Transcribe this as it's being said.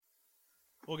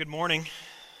Well, good morning.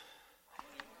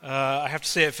 I have to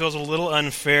say it feels a little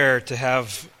unfair to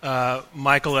have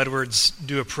Michael Edwards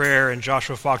do a prayer and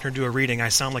Joshua Faulkner do a reading. I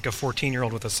sound like a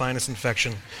 14-year-old with a sinus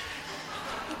infection.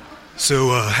 So,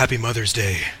 happy Mother's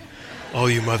Day, all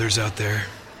you mothers out there.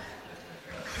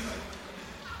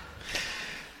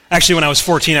 Actually, when I was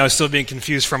 14, I was still being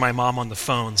confused from my mom on the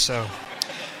phone, so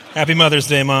happy Mother's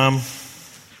Day, Mom.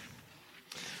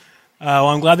 Well,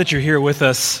 I'm glad that you're here with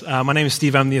us. My name is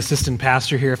Steve. I'm the assistant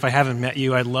pastor here. If I haven't met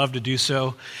you, I'd love to do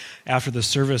so after the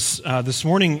service. This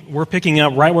morning, we're picking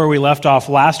up right where we left off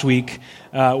last week.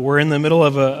 We're in the middle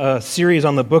of a series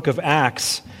on the book of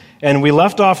Acts, and we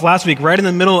left off last week right in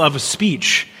the middle of a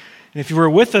speech. And if you were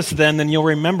with us then you'll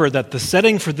remember that the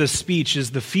setting for this speech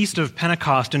is the Feast of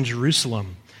Pentecost in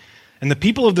Jerusalem. And the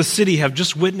people of the city have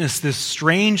just witnessed this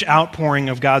strange outpouring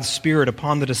of God's Spirit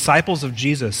upon the disciples of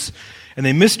Jesus. And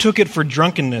they mistook it for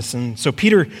drunkenness. And so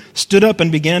Peter stood up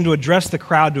and began to address the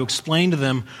crowd to explain to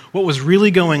them what was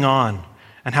really going on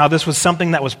and how this was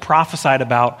something that was prophesied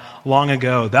about long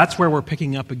ago. That's where we're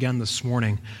picking up again this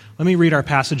morning. Let me read our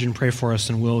passage and pray for us,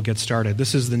 and we'll get started.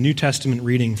 This is the New Testament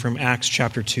reading from Acts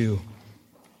chapter 2.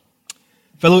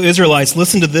 Fellow Israelites,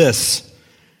 listen to this.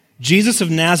 Jesus of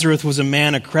Nazareth was a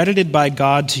man accredited by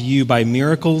God to you by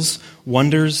miracles,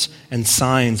 wonders, and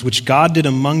signs, which God did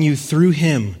among you through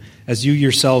him, as you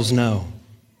yourselves know.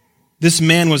 This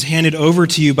man was handed over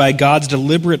to you by God's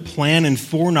deliberate plan and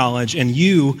foreknowledge, and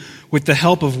you, with the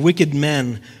help of wicked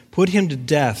men, put him to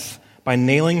death by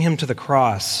nailing him to the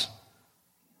cross.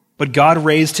 But God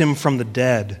raised him from the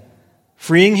dead,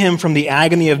 freeing him from the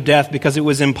agony of death because it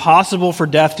was impossible for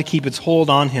death to keep its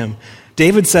hold on him.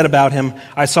 David said about him,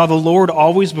 I saw the Lord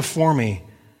always before me.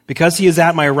 Because he is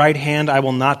at my right hand, I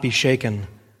will not be shaken.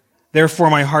 Therefore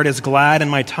my heart is glad and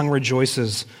my tongue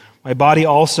rejoices. My body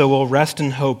also will rest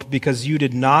in hope, because you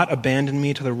did not abandon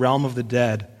me to the realm of the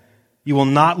dead. You will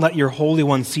not let your Holy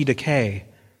One see decay.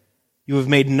 You have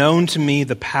made known to me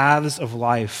the paths of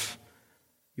life.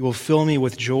 You will fill me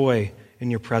with joy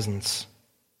in your presence.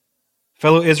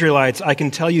 Fellow Israelites, I can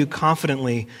tell you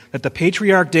confidently that the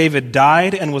patriarch David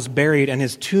died and was buried, and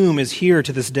his tomb is here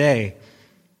to this day.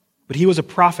 But he was a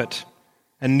prophet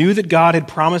and knew that God had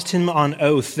promised him on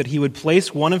oath that he would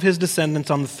place one of his descendants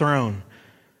on the throne.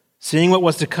 Seeing what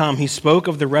was to come, he spoke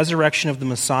of the resurrection of the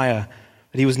Messiah,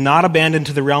 that he was not abandoned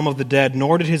to the realm of the dead,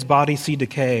 nor did his body see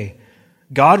decay.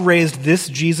 God raised this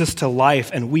Jesus to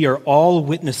life, and we are all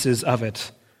witnesses of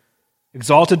it.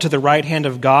 Exalted to the right hand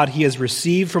of God, he has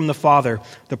received from the Father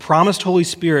the promised Holy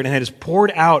Spirit, and has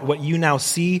poured out what you now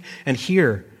see and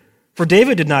hear. For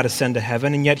David did not ascend to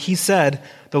heaven, and yet he said,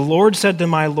 The Lord said to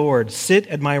my Lord, Sit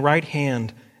at my right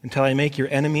hand until I make your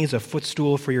enemies a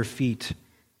footstool for your feet.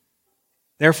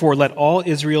 Therefore, let all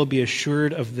Israel be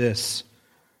assured of this.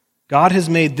 God has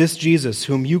made this Jesus,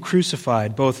 whom you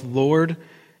crucified, both Lord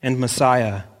and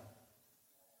Messiah.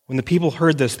 When the people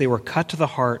heard this, they were cut to the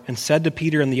heart and said to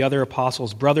Peter and the other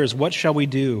apostles, Brothers, what shall we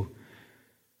do?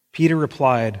 Peter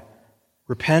replied,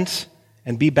 Repent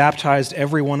and be baptized,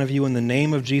 every one of you, in the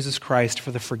name of Jesus Christ for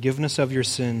the forgiveness of your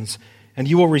sins, and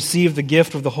you will receive the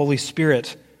gift of the Holy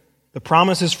Spirit. The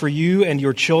promise is for you and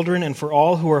your children and for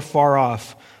all who are far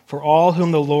off, for all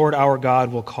whom the Lord our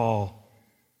God will call.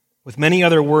 With many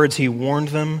other words he warned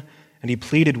them, and he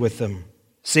pleaded with them,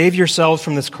 Save yourselves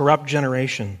from this corrupt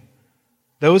generation.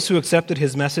 Those who accepted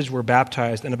his message were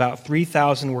baptized, and about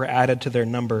 3,000 were added to their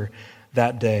number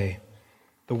that day.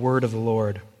 The word of the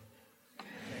Lord.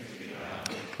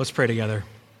 Let's pray together.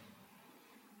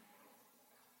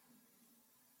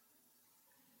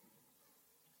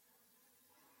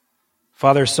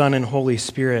 Father, Son, and Holy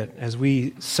Spirit, as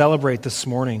we celebrate this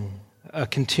morning a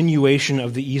continuation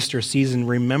of the Easter season,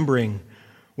 remembering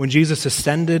when Jesus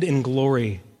ascended in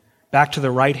glory back to the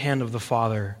right hand of the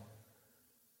Father,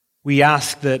 we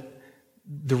ask that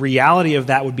the reality of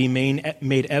that would be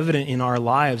made evident in our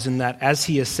lives, and that as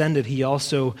he ascended, he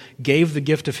also gave the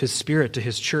gift of his Spirit to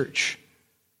his church,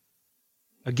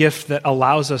 a gift that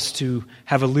allows us to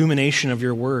have illumination of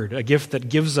your word, a gift that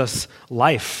gives us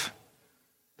life,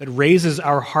 that raises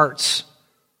our hearts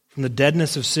from the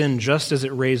deadness of sin just as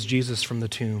it raised Jesus from the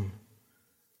tomb.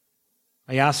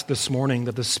 I ask this morning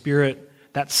that the Spirit,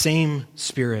 that same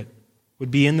Spirit,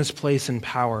 would be in this place in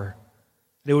power,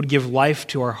 that it would give life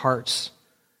to our hearts,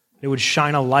 that it would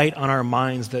shine a light on our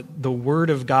minds, that the Word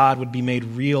of God would be made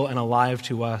real and alive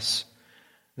to us,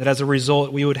 that as a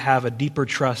result we would have a deeper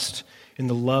trust in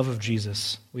the love of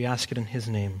Jesus. We ask it in his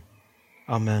name.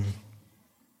 Amen.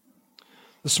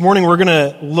 This morning we're going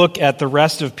to look at the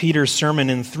rest of Peter's sermon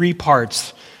in 3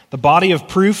 parts. The body of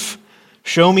proof,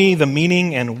 show me the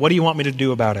meaning, and what do you want me to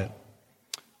do about it?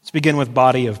 Let's begin with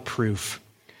body of proof.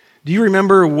 Do you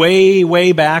remember way,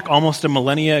 way back, almost a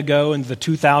millennia ago, in the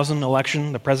 2000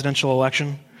 election, the presidential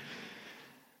election?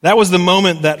 That was the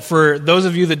moment that for those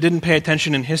of you that didn't pay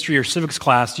attention in history or civics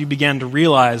class, you began to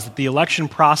realize that the election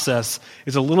process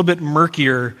is a little bit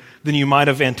murkier than you might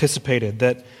have anticipated.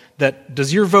 That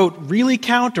does your vote really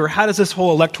count, or how does this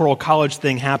whole electoral college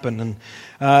thing happen?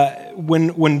 And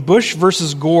when Bush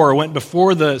versus Gore went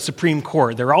before the Supreme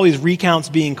Court, there were all these recounts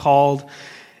being called,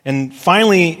 and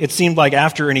finally, it seemed like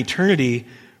after an eternity,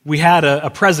 we had a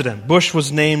president. Bush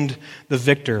was named the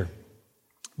victor.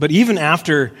 But even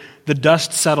after the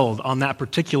dust settled on that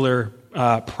particular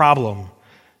problem,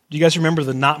 do you guys remember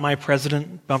the "Not My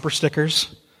President" bumper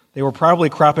stickers? They were probably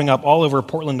cropping up all over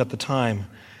Portland at the time.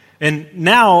 And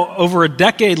now, over a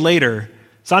decade later,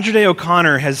 Sandra Day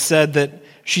O'Connor has said that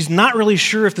she's not really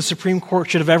sure if the Supreme Court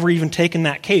should have ever even taken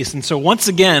that case. And so once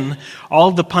again, all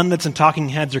of the pundits and talking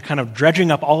heads are kind of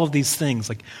dredging up all of these things,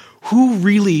 like who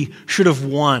really should have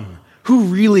won? Who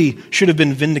really should have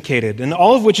been vindicated? And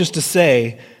all of which is to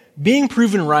say, being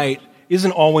proven right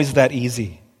isn't always that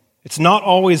easy. It's not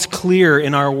always clear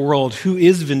in our world who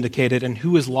is vindicated and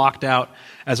who is locked out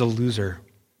as a loser.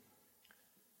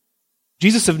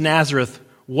 Jesus of Nazareth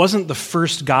wasn't the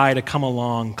first guy to come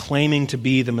along claiming to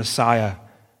be the Messiah.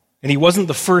 And he wasn't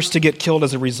the first to get killed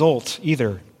as a result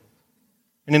either.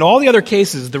 And in all the other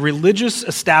cases, the religious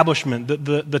establishment,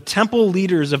 the temple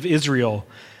leaders of Israel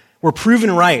were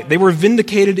proven right. They were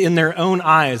vindicated in their own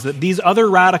eyes that these other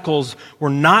radicals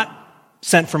were not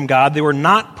sent from God, they were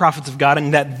not prophets of God,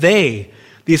 and that they,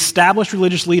 the established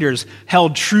religious leaders,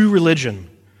 held true religion,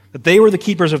 that they were the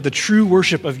keepers of the true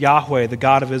worship of Yahweh, the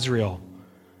God of Israel.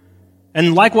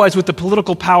 And likewise with the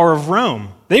political power of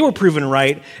Rome. They were proven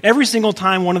right. Every single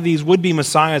time one of these would-be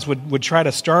messiahs would try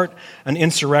to start an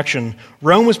insurrection,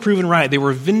 Rome was proven right. They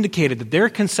were vindicated that their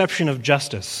conception of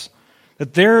justice,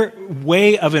 that their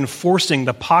way of enforcing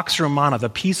the Pax Romana, the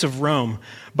peace of Rome,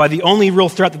 by the only real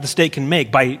threat that the state can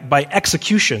make, by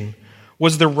execution,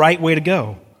 was the right way to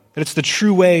go. That it's the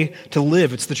true way to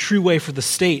live. It's the true way for the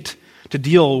state to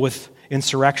deal with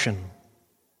insurrection.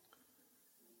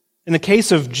 In the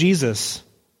case of Jesus,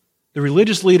 the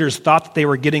religious leaders thought that they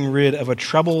were getting rid of a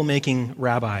troublemaking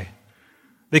rabbi.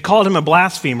 They called him a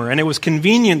blasphemer, and it was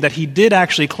convenient that he did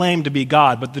actually claim to be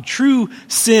God, but the true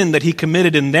sin that he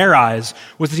committed in their eyes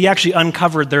was that he actually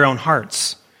uncovered their own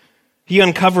hearts. He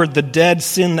uncovered the dead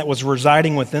sin that was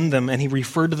residing within them, and he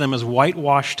referred to them as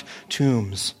whitewashed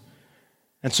tombs.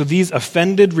 And so these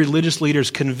offended religious leaders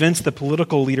convinced the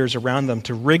political leaders around them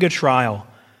to rig a trial,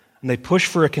 and they pushed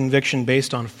for a conviction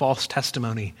based on false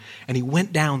testimony. And he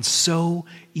went down so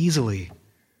easily.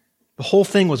 The whole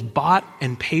thing was bought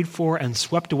and paid for and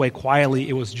swept away quietly.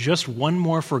 It was just one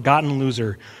more forgotten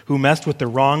loser who messed with the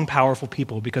wrong powerful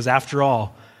people, because after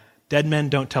all, dead men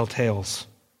don't tell tales.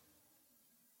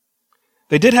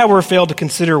 They did, however, fail to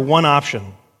consider one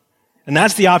option, and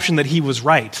that's the option that he was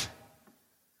right.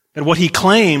 That what he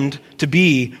claimed to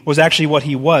be was actually what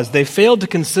he was. They failed to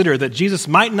consider that Jesus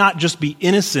might not just be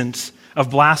innocent of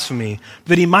blasphemy, but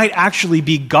that he might actually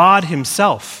be God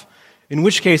himself, in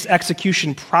which case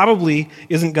execution probably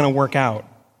isn't going to work out.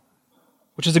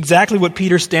 Which is exactly what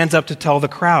Peter stands up to tell the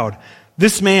crowd.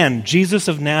 This man, Jesus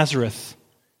of Nazareth,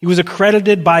 he was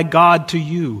accredited by God to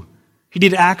you. He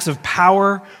did acts of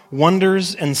power,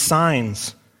 wonders, and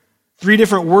signs. 3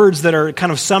 different words that are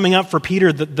kind of summing up for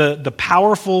Peter the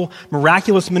powerful,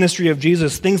 miraculous ministry of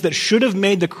Jesus, things that should have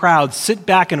made the crowd sit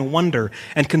back and wonder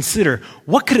and consider,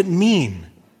 what could it mean?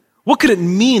 What could it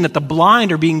mean that the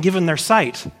blind are being given their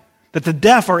sight, that the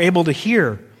deaf are able to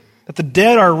hear, that the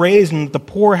dead are raised, and that the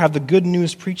poor have the good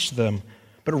news preached to them?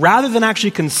 But rather than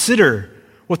actually consider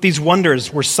what these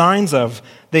wonders were signs of,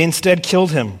 they instead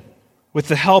killed him with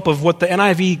the help of what the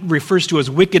NIV refers to as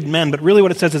wicked men, but really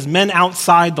what it says is men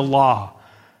outside the law.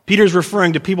 Peter's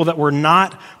referring to people that were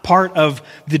not part of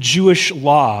the Jewish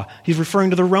law. He's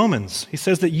referring to the Romans. He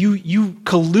says that you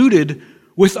colluded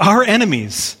with our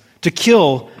enemies to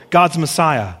kill God's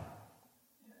Messiah.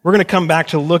 We're going to come back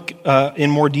to look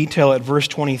in more detail at verse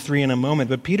 23 in a moment,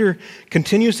 but Peter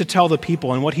continues to tell the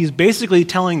people, and what he's basically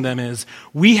telling them is,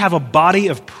 we have a body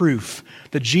of proof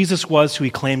that Jesus was who he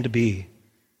claimed to be.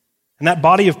 And that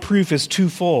body of proof is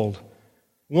twofold.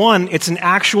 One, it's an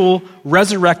actual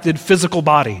resurrected physical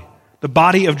body, the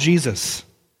body of Jesus.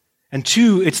 And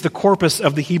 2, it's the corpus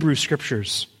of the Hebrew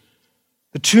Scriptures.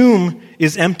 The tomb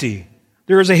is empty.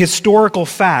 There is a historical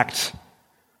fact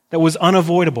that was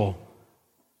unavoidable.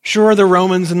 Sure, the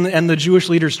Romans and the Jewish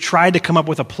leaders tried to come up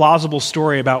with a plausible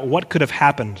story about what could have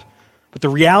happened. But the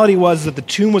reality was that the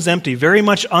tomb was empty, very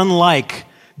much unlike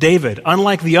David,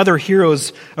 unlike the other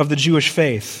heroes of the Jewish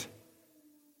faith.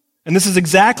 And this is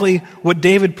exactly what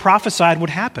David prophesied would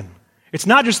happen. It's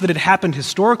not just that it happened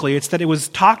historically, it's that it was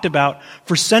talked about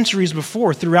for centuries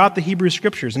before throughout the Hebrew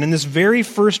Scriptures. And in this very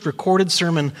first recorded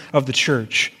sermon of the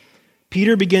church,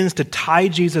 Peter begins to tie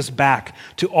Jesus back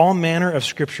to all manner of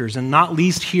Scriptures, and not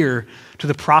least here to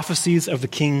the prophecies of the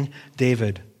King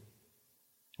David.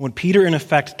 What Peter, in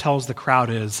effect, tells the crowd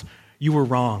is, you were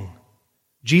wrong.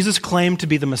 Jesus claimed to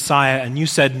be the Messiah, and you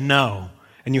said no,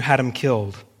 and you had him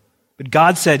killed. But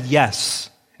God said yes,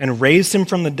 and raised him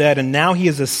from the dead, and now he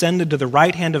has ascended to the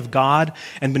right hand of God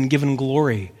and been given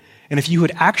glory. And if you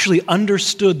had actually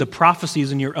understood the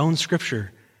prophecies in your own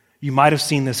Scripture, you might have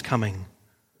seen this coming.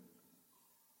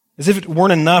 As if it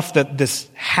weren't enough that this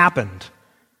happened,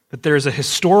 that there is a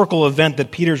historical event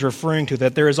that Peter's referring to,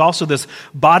 that there is also this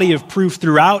body of proof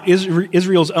throughout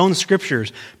Israel's own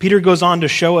Scriptures. Peter goes on to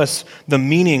show us the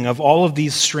meaning of all of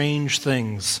these strange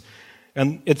things.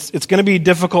 And it's going to be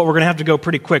difficult. We're going to have to go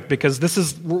pretty quick because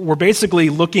we're basically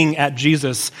looking at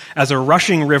Jesus as a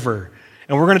rushing river.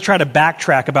 And we're going to try to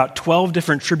backtrack about 12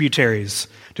 different tributaries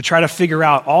to try to figure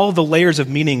out all of the layers of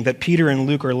meaning that Peter and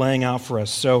Luke are laying out for us.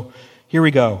 So here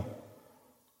we go.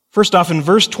 First off, in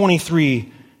verse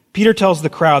 23, Peter tells the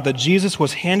crowd that Jesus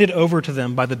was handed over to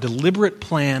them by the deliberate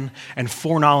plan and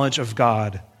foreknowledge of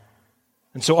God.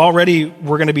 And so already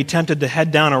we're going to be tempted to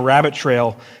head down a rabbit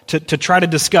trail to try to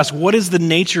discuss what is the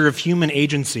nature of human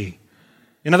agency.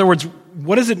 In other words,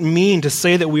 what does it mean to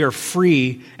say that we are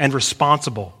free and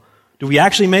responsible? Do we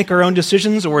actually make our own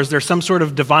decisions, or is there some sort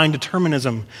of divine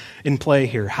determinism in play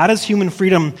here? How does human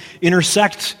freedom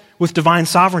intersect with divine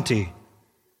sovereignty?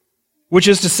 Which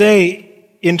is to say,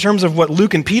 in terms of what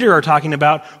Luke and Peter are talking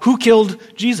about, who killed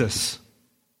Jesus?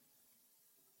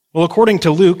 Well, according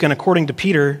to Luke and according to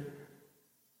Peter,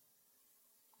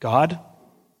 God,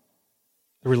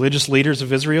 the religious leaders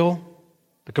of Israel,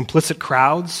 the complicit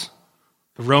crowds,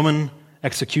 the Roman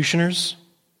executioners.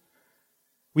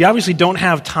 We obviously don't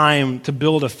have time to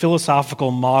build a philosophical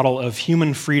model of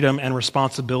human freedom and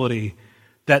responsibility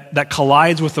that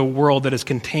collides with a world that is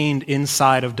contained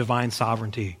inside of divine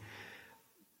sovereignty.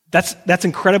 That's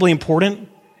incredibly important.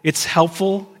 It's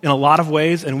helpful in a lot of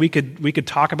ways, and we could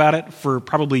talk about it for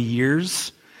probably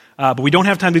years, but we don't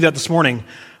have time to do that this morning.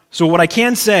 So what I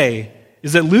can say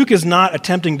is that Luke is not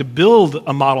attempting to build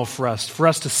a model for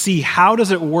us to see how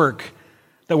does it work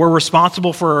that we're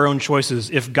responsible for our own choices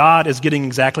if God is getting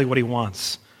exactly what he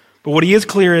wants. But what he is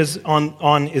clear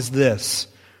on is this: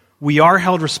 we are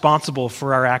held responsible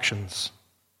for our actions.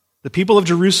 The people of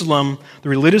Jerusalem, the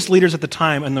religious leaders at the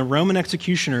time, and the Roman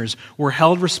executioners were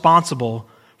held responsible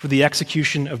for the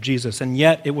execution of Jesus, and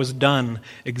yet it was done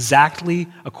exactly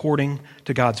according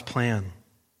to God's plan.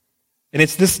 And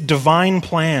it's this divine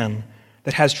plan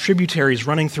that has tributaries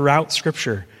running throughout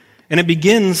Scripture. And it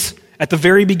begins at the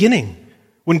very beginning,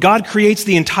 when God creates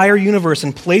the entire universe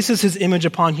and places his image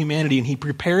upon humanity, and he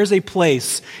prepares a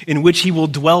place in which he will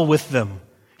dwell with them.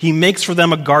 He makes for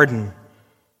them a garden.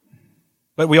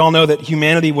 But we all know that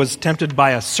humanity was tempted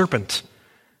by a serpent.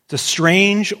 It's a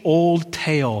strange old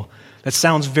tale that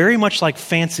sounds very much like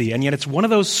fancy, and yet it's one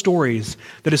of those stories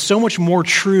that is so much more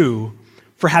true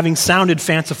for having sounded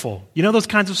fanciful. You know those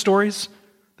kinds of stories?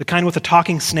 The kind with a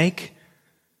talking snake?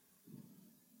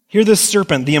 Here this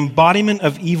serpent, the embodiment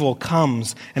of evil,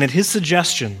 comes, and at his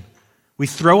suggestion, we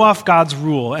throw off God's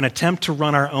rule and attempt to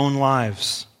run our own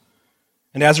lives.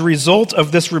 And as a result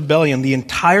of this rebellion, the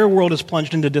entire world is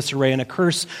plunged into disarray, and a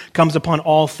curse comes upon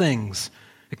all things.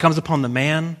 It comes upon the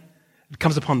man, it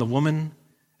comes upon the woman,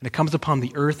 and it comes upon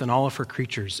the earth and all of her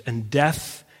creatures, and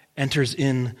death enters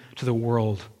into the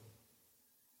world.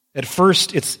 At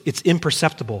first, it's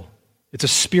imperceptible. It's a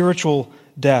spiritual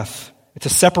death. It's a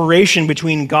separation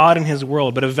between God and his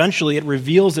world, but eventually it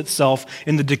reveals itself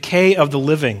in the decay of the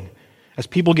living. As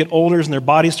people get older and their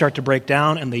bodies start to break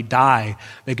down and they die,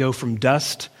 they go from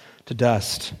dust to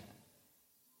dust.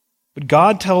 But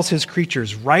God tells his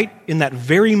creatures right in that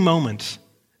very moment,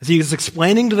 as he is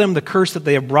explaining to them the curse that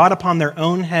they have brought upon their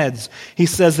own heads, he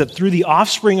says that through the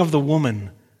offspring of the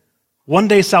woman, one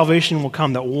day salvation will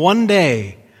come, that one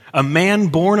day a man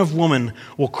born of woman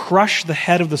will crush the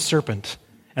head of the serpent,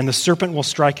 and the serpent will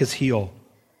strike his heel.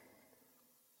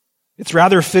 It's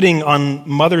rather fitting on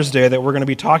Mother's Day that we're going to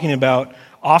be talking about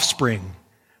offspring,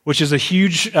 which is a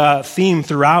huge theme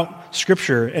throughout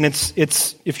Scripture. And it's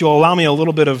if you'll allow me a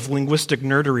little bit of linguistic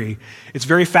nerdery, it's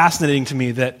very fascinating to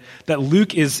me that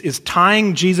Luke is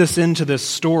tying Jesus into this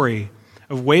story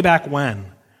of way back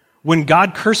when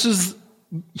God curses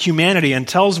humanity and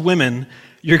tells women,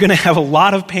 you're going to have a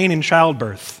lot of pain in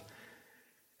childbirth.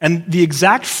 And the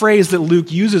exact phrase that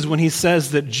Luke uses when he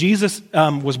says that Jesus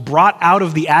was brought out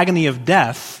of the agony of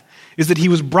death is that he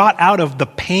was brought out of the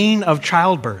pain of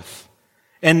childbirth.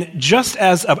 And just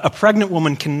as a pregnant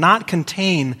woman cannot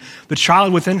contain the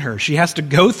child within her, she has to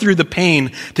go through the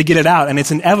pain to get it out, and it's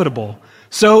inevitable.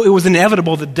 So it was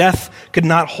inevitable that death could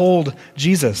not hold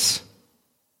Jesus.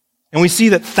 And we see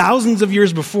that thousands of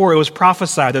years before, it was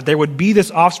prophesied that there would be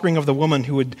this offspring of the woman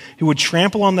who would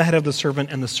trample on the head of the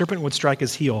serpent, and the serpent would strike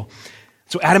his heel.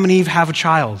 So Adam and Eve have a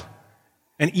child.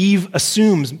 And Eve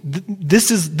assumes, this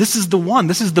is the one,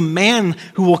 this is the man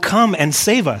who will come and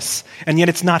save us. And yet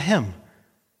it's not him.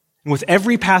 And with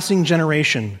every passing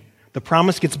generation, the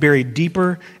promise gets buried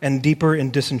deeper and deeper in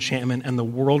disenchantment, and the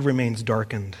world remains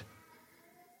darkened.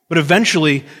 But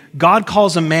eventually, God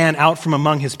calls a man out from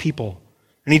among his people,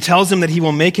 and he tells him that he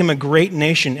will make him a great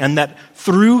nation, and that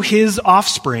through his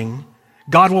offspring,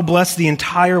 God will bless the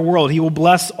entire world. He will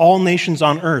bless all nations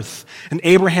on earth. And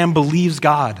Abraham believes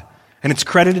God, and it's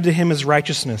credited to him as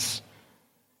righteousness.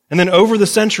 And then over the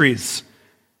centuries,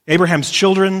 Abraham's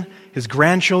children, his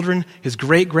grandchildren, his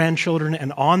great-grandchildren,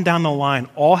 and on down the line,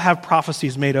 all have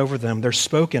prophecies made over them. They're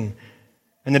spoken.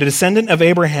 And the descendant of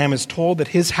Abraham is told that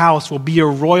his house will be a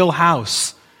royal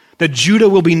house, that Judah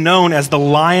will be known as the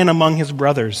lion among his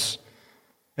brothers.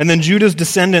 And then Judah's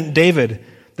descendant, David,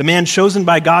 the man chosen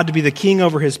by God to be the king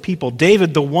over his people.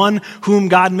 David, the one whom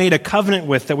God made a covenant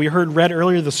with that we heard read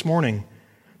earlier this morning,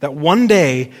 that one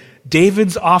day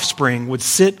David's offspring would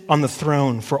sit on the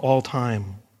throne for all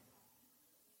time.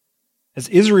 As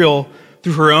Israel,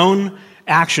 through her own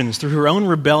actions, through her own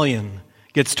rebellion,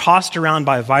 gets tossed around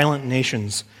by violent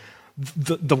nations,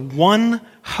 the one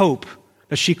hope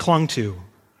that she clung to,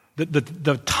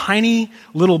 the tiny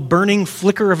little burning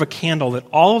flicker of a candle that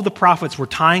all of the prophets were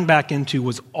tying back into,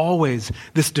 was always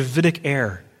this Davidic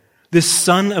heir, this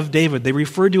son of David. They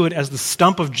referred to it as the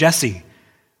stump of Jesse. It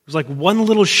was like one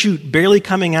little shoot barely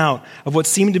coming out of what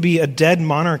seemed to be a dead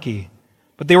monarchy.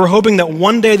 But they were hoping that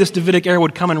one day this Davidic heir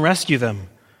would come and rescue them,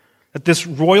 that this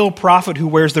royal prophet who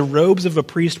wears the robes of a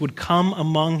priest would come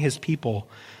among his people.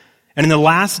 And in the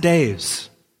last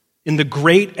days, in the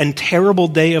great and terrible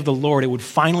day of the Lord, it would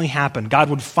finally happen.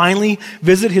 God would finally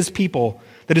visit his people,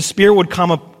 that his Spirit would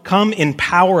come in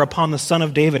power upon the Son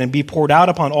of David and be poured out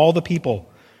upon all the people.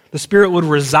 The Spirit would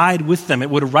reside with them. It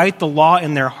would write the law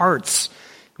in their hearts.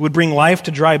 It would bring life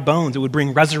to dry bones. It would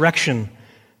bring resurrection,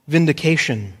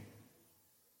 vindication.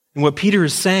 And what Peter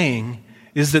is saying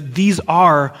is that these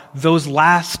are those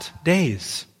last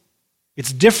days.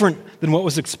 It's different than what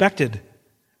was expected.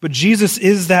 But Jesus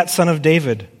is that Son of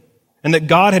David, and that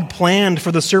God had planned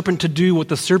for the serpent to do what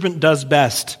the serpent does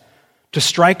best, to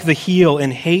strike the heel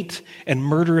in hate and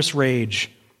murderous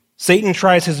rage. Satan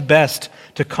tries his best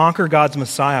to conquer God's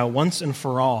Messiah once and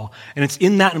for all, and it's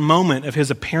in that moment of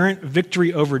his apparent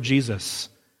victory over Jesus.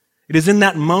 It is in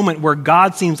that moment where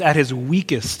God seems at his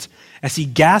weakest, as he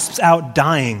gasps out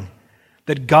dying,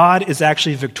 that God is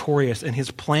actually victorious and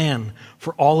his plan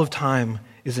for all of time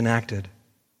is enacted.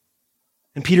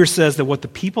 And Peter says that what the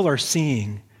people are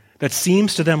seeing that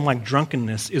seems to them like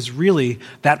drunkenness is really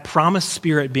that promised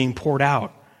Spirit being poured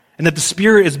out. And that the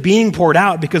Spirit is being poured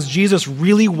out because Jesus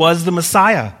really was the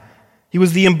Messiah. He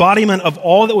was the embodiment of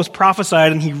all that was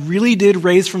prophesied, and he really did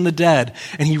raise from the dead,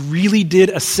 and he really did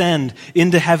ascend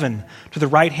into heaven to the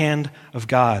right hand of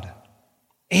God.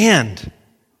 And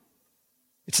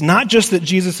it's not just that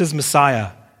Jesus is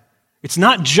Messiah. It's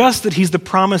not just that he's the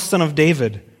promised Son of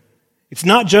David. It's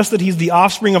not just that he's the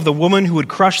offspring of the woman who would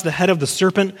crush the head of the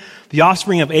serpent, the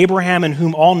offspring of Abraham in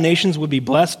whom all nations would be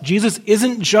blessed. Jesus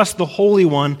isn't just the Holy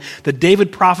One that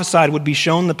David prophesied would be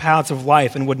shown the paths of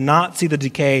life and would not see the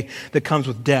decay that comes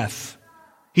with death.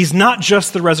 He's not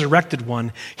just the resurrected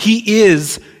one. He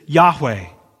is Yahweh.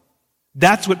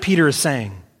 That's what Peter is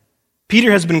saying.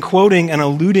 Peter has been quoting and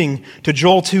alluding to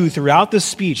Joel 2 throughout this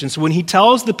speech. And so when he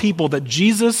tells the people that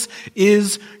Jesus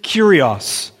is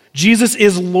Kyrios, Jesus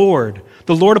is Lord,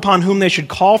 the Lord upon whom they should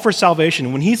call for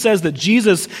salvation, when he says that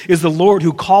Jesus is the Lord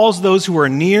who calls those who are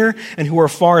near and who are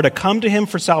far to come to him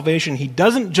for salvation, he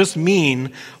doesn't just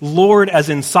mean Lord as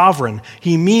in sovereign.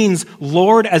 He means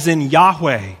Lord as in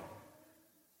Yahweh,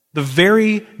 the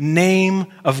very name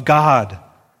of God,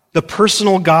 the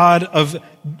personal God of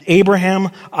Abraham,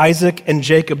 Isaac, and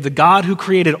Jacob, the God who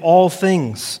created all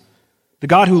things, the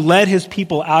God who led his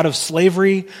people out of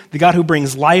slavery, the God who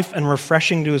brings life and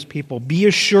refreshing to his people. Be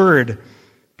assured,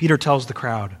 Peter tells the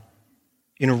crowd,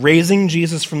 in raising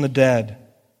Jesus from the dead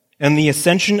and the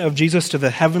ascension of Jesus to the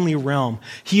heavenly realm,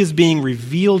 he is being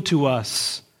revealed to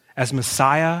us as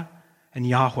Messiah and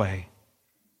Yahweh.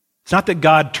 It's not that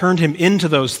God turned him into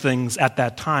those things at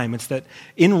that time. It's that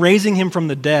in raising him from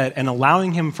the dead and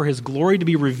allowing him for his glory to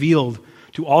be revealed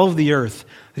to all of the earth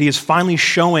that he is finally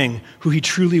showing who he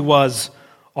truly was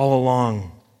all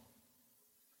along.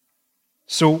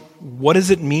 So what does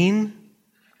it mean?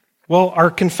 Well, our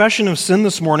confession of sin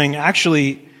this morning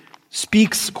actually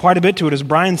speaks quite a bit to it. As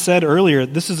Brian said earlier,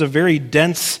 this is a very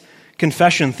dense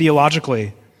confession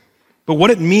theologically. But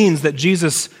what it means that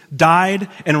Jesus died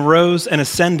and rose and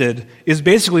ascended is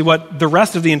basically what the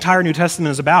rest of the entire New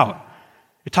Testament is about.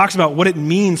 It talks about what it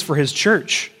means for his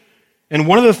church. And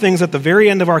one of the things at the very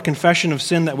end of our confession of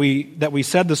sin that we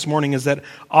said this morning is that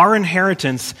our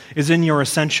inheritance is in your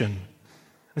ascension.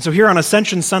 And so here on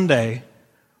Ascension Sunday,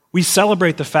 we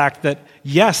celebrate the fact that,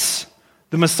 yes,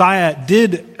 the Messiah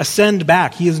did ascend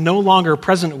back. He is no longer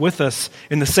present with us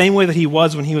in the same way that he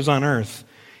was when he was on earth.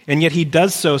 And yet he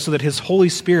does so that his Holy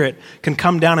Spirit can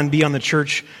come down and be on the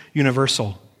church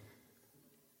universal.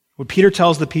 What Peter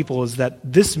tells the people is that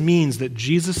this means that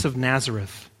Jesus of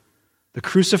Nazareth, the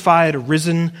crucified,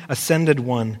 risen, ascended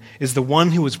one, is the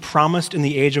one who was promised in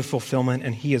the age of fulfillment,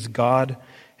 and he is God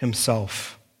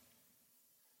himself.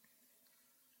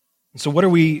 So what are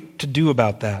we to do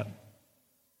about that?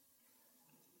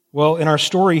 Well, in our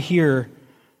story here,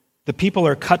 the people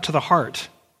are cut to the heart,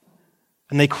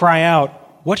 and they cry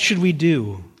out, "What should we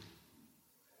do?"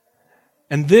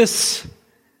 And this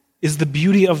is the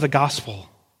beauty of the gospel.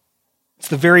 It's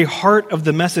the very heart of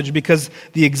the message, because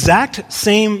the exact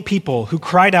same people who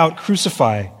cried out,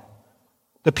 "Crucify,"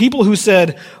 the people who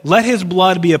said, "Let his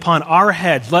blood be upon our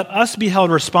heads, let us be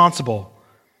held responsible,"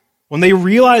 when they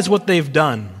realize what they've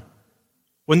done,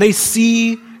 when they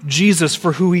see Jesus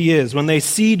for who he is, when they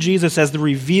see Jesus as the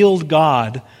revealed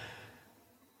God,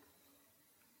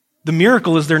 the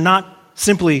miracle is they're not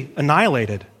simply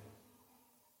annihilated.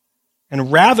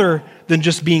 And rather than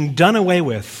just being done away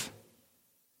with,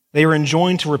 they are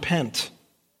enjoined to repent.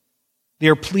 They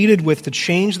are pleaded with to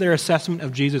change their assessment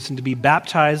of Jesus and to be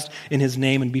baptized in his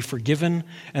name and be forgiven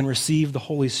and receive the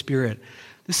Holy Spirit.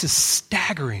 This is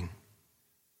staggering.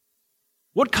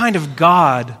 What kind of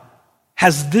God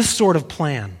has this sort of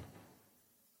plan?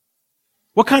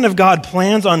 What kind of God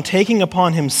plans on taking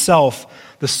upon himself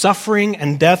the suffering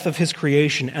and death of his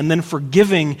creation and then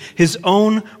forgiving his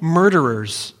own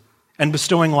murderers and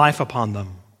bestowing life upon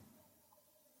them?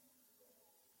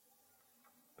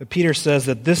 But Peter says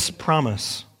that this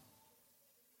promise,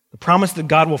 the promise that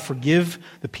God will forgive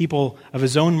the people of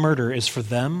his own murder, is for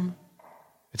them,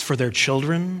 it's for their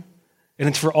children, and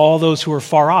it's for all those who are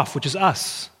far off, which is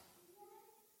us.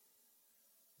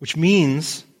 Which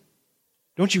means,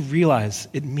 don't you realize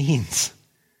it means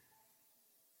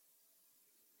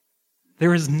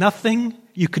there is nothing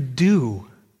you could do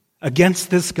against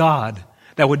this God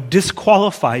that would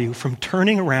disqualify you from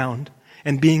turning around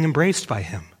and being embraced by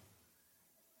him.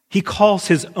 He calls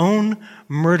his own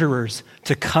murderers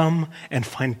to come and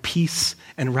find peace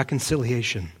and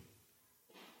reconciliation.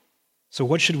 So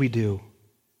what should we do?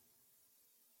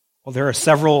 Well, there are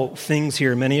several things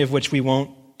here, many of which we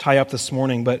won't tie up this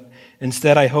morning, but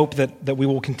instead I hope that we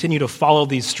will continue to follow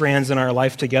these strands in our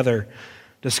life together,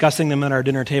 discussing them at our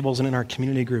dinner tables and in our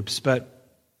community groups. But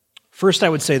first I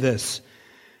would say this: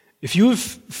 if you have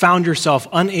found yourself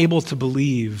unable to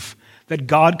believe that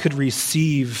God could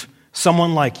receive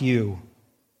someone like you,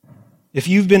 if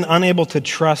you've been unable to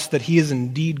trust that he is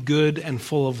indeed good and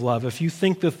full of love, if you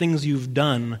think the things you've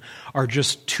done are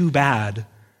just too bad,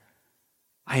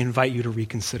 I invite you to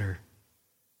reconsider.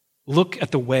 Look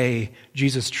at the way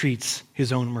Jesus treats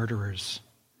his own murderers.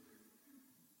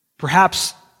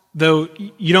 Perhaps, though,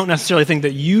 you don't necessarily think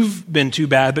that you've been too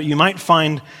bad, but you might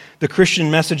find the Christian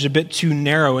message a bit too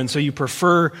narrow, and so you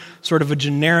prefer sort of a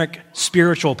generic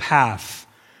spiritual path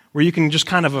where you can just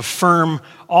kind of affirm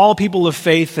all people of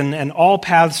faith and all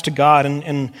paths to God,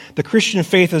 and the Christian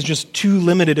faith is just too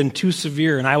limited and too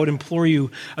severe, and I would implore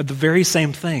you of the very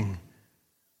same thing.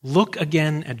 Look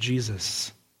again at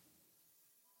Jesus.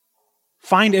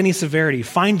 Find any severity,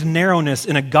 find narrowness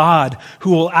in a God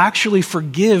who will actually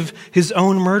forgive his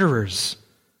own murderers.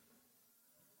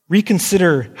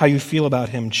 Reconsider how you feel about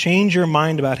him. Change your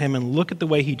mind about him and look at the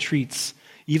way he treats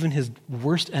even his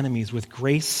worst enemies with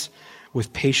grace,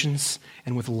 with patience,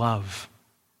 and with love.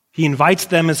 He invites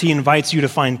them as he invites you to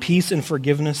find peace and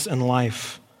forgiveness and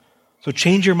life. So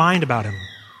change your mind about him.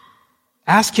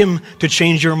 Ask him to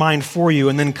change your mind for you,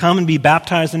 and then come and be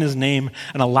baptized in his name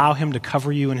and allow him to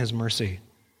cover you in his mercy.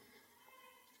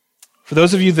 For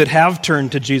those of you that have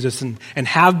turned to Jesus and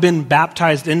have been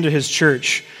baptized into his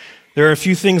church, there are a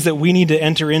few things that we need to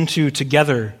enter into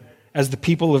together as the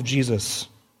people of Jesus.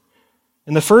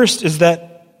 And the first is that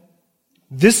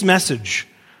this message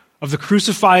of the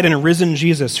crucified and risen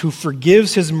Jesus who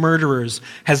forgives his murderers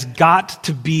has got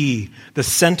to be the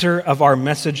center of our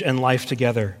message and life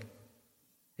together.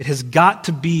 It has got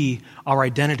to be our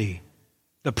identity,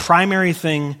 the primary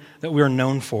thing that we are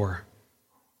known for.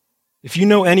 If you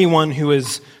know anyone who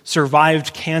has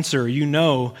survived cancer, you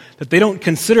know that they don't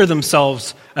consider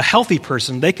themselves a healthy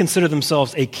person. They consider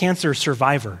themselves a cancer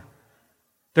survivor.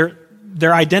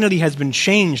 Their identity has been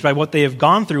changed by what they have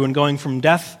gone through in going from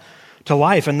death to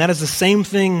life. And that is the same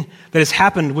thing that has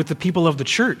happened with the people of the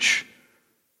church.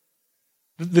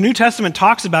 The New Testament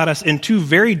talks about us in two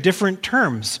very different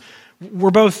terms. We're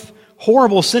both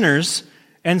horrible sinners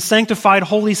and sanctified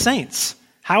holy saints.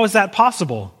 How is that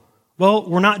possible? Well,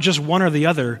 we're not just one or the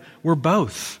other, we're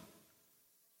both.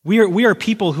 We are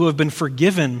people who have been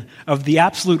forgiven of the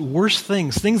absolute worst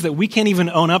things that we can't even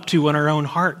own up to in our own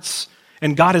hearts.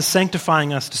 And God is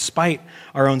sanctifying us despite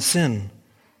our own sin.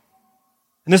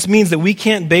 And this means that we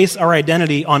can't base our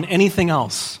identity on anything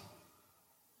else.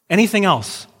 Anything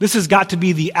else. This has got to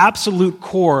be the absolute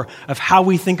core of how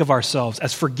we think of ourselves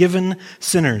as forgiven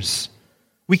sinners.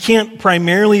 We can't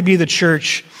primarily be the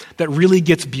church that really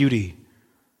gets beauty.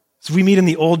 So we meet in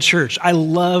the old church. I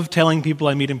love telling people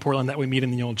I meet in Portland that we meet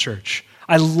in the old church.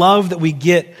 I love that we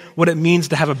get what it means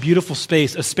to have a beautiful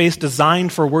space, a space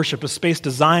designed for worship, a space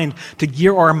designed to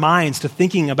gear our minds to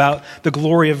thinking about the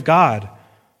glory of God.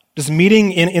 Does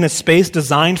meeting in a space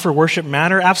designed for worship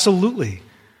matter? Absolutely.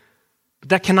 But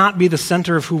that cannot be the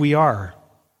center of who we are.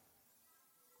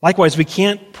 Likewise, we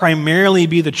can't primarily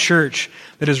be the church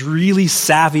that is really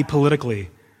savvy politically.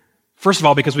 First of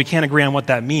all, because we can't agree on what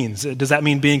that means. Does that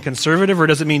mean being conservative or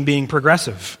does it mean being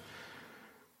progressive?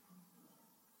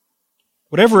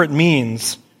 Whatever it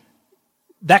means,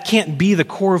 that can't be the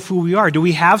core of who we are. Do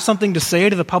we have something to say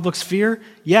to the public sphere?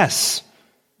 Yes.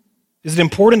 Is it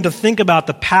important to think about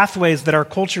the pathways that our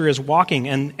culture is walking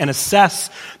and assess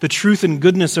the truth and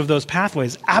goodness of those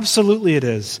pathways? Absolutely it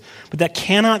is. But that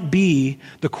cannot be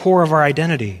the core of our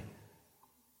identity.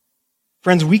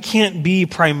 Friends, we can't be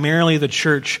primarily the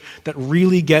church that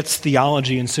really gets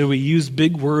theology, and so we use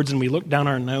big words and we look down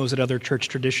our nose at other church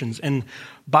traditions. And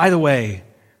by the way,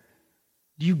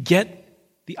 do you get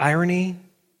the irony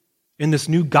in this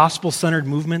new gospel-centered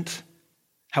movement?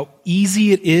 How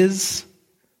easy it is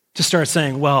to start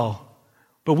saying, well,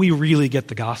 but we really get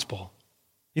the gospel.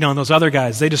 You know, and those other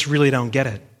guys, they just really don't get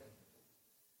it.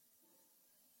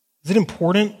 Is it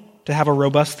important to have a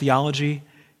robust theology?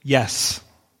 Yes.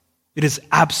 It is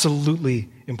absolutely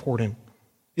important.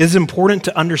 It is important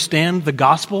to understand the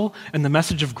gospel and the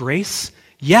message of grace?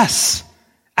 Yes,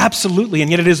 absolutely.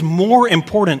 And yet it is more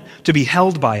important to be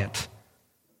held by it.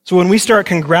 So when we start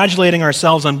congratulating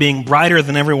ourselves on being brighter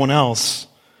than everyone else,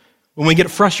 when we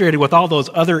get frustrated with all those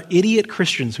other idiot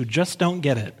Christians who just don't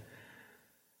get it,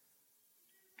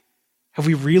 have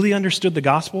we really understood the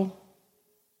gospel?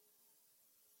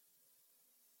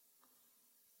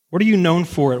 What are you known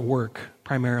for at work,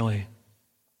 primarily?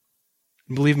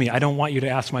 And believe me, I don't want you to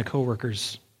ask my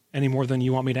coworkers any more than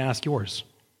you want me to ask yours.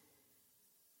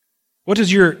 What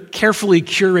does your carefully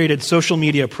curated social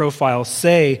media profile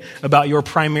say about your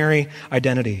primary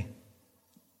identity?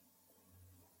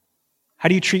 How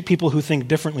do you treat people who think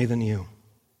differently than you?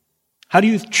 How do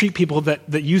you treat people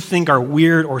that you think are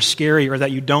weird or scary or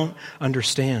that you don't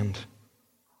understand?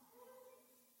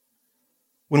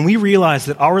 When we realize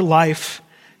that our life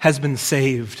has been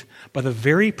saved by the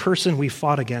very person we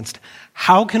fought against,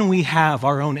 how can we have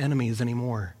our own enemies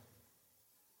anymore?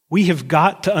 We have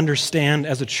got to understand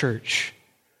as a church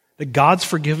that God's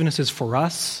forgiveness is for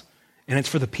us and it's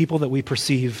for the people that we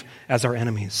perceive as our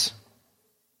enemies.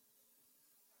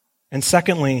 And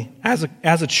secondly, as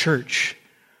a church,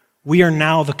 we are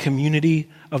now the community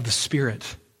of the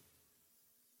Spirit.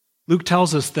 Luke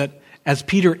tells us that as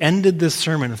Peter ended this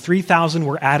sermon, 3,000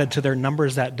 were added to their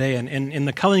numbers that day. And in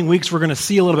the coming weeks, we're going to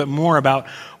see a little bit more about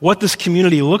what this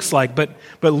community looks like. But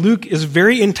Luke is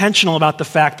very intentional about the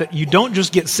fact that you don't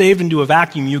just get saved into a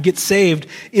vacuum. You get saved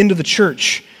into the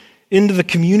church, into the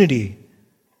community.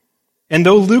 And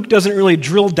though Luke doesn't really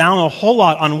drill down a whole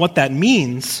lot on what that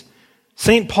means,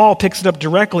 St. Paul picks it up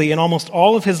directly in almost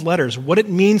all of his letters, what it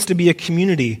means to be a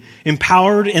community,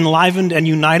 empowered, enlivened, and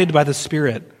united by the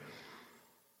Spirit.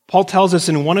 Paul tells us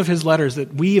in one of his letters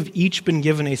that we have each been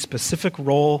given a specific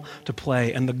role to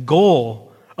play, and the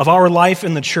goal of our life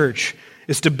in the church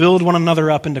is to build one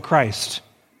another up into Christ.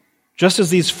 Just as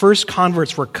these first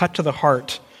converts were cut to the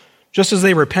heart, just as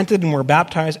they repented and were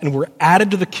baptized and were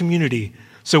added to the community,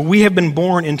 so we have been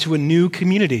born into a new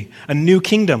community, a new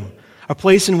kingdom, a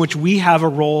place in which we have a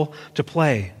role to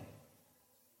play.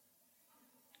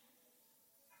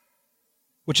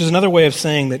 Which is another way of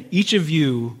saying that each of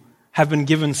you have been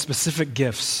given specific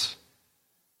gifts.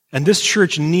 And this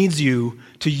church needs you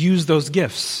to use those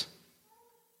gifts.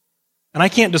 And I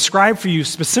can't describe for you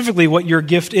specifically what your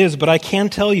gift is, but I can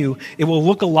tell you it will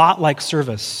look a lot like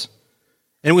service.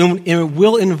 And it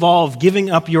will involve giving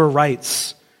up your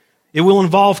rights. It will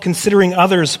involve considering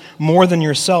others more than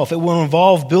yourself. It will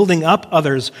involve building up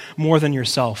others more than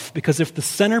yourself. Because if the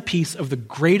centerpiece of the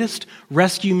greatest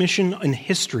rescue mission in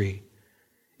history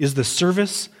is the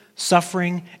service,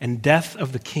 suffering, and death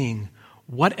of the King,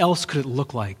 what else could it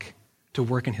look like to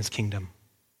work in his kingdom?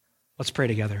 Let's pray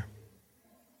together.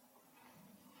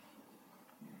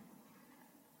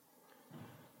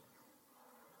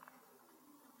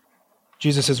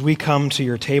 Jesus, as we come to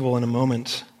your table in a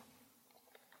moment,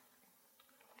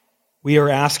 we are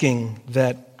asking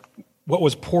that what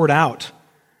was poured out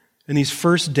in these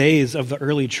first days of the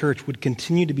early church would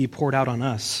continue to be poured out on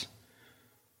us.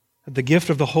 That the gift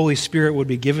of the Holy Spirit would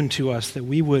be given to us, that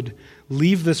we would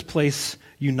leave this place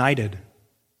united,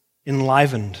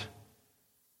 enlivened,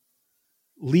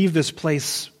 leave this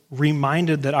place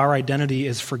reminded that our identity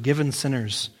is forgiven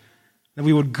sinners, that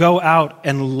we would go out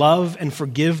and love and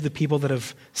forgive the people that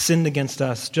have sinned against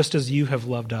us, just as you have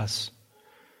loved us.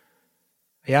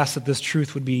 I ask that this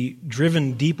truth would be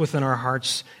driven deep within our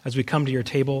hearts as we come to your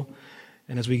table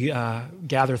and as we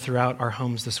gather throughout our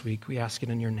homes this week. We ask it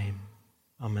in your name.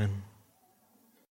 Amen.